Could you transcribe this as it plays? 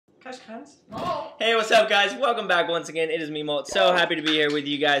Hey, what's up, guys? Welcome back once again. It is me, Molt. So happy to be here with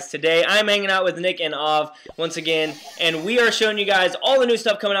you guys today. I'm hanging out with Nick and Ov once again, and we are showing you guys all the new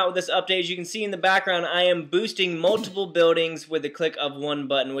stuff coming out with this update. As you can see in the background, I am boosting multiple buildings with the click of one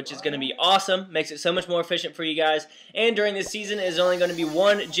button, which is going to be awesome. Makes it so much more efficient for you guys. And during this season, it is only going to be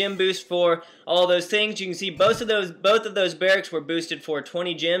one gym boost for all those things. You can see both of those barracks were boosted for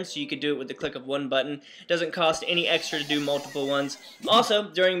 20 gems, so you could do it with the click of one button. It doesn't cost any extra to do multiple ones.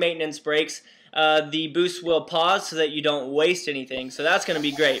 Also, during maintenance breaks, the boost will pause so that you don't waste anything, so that's going to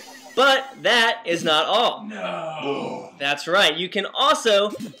be great. But that is not all. No. That's right. You can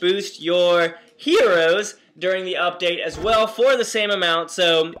also boost your heroes during the update as well for the same amount.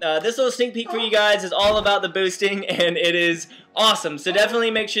 So this little sneak peek for you guys is all about the boosting, and it is awesome. So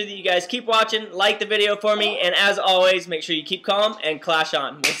definitely make sure that you guys keep watching, like the video for me, and as always, make sure you keep calm and clash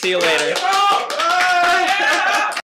on. We'll see you later.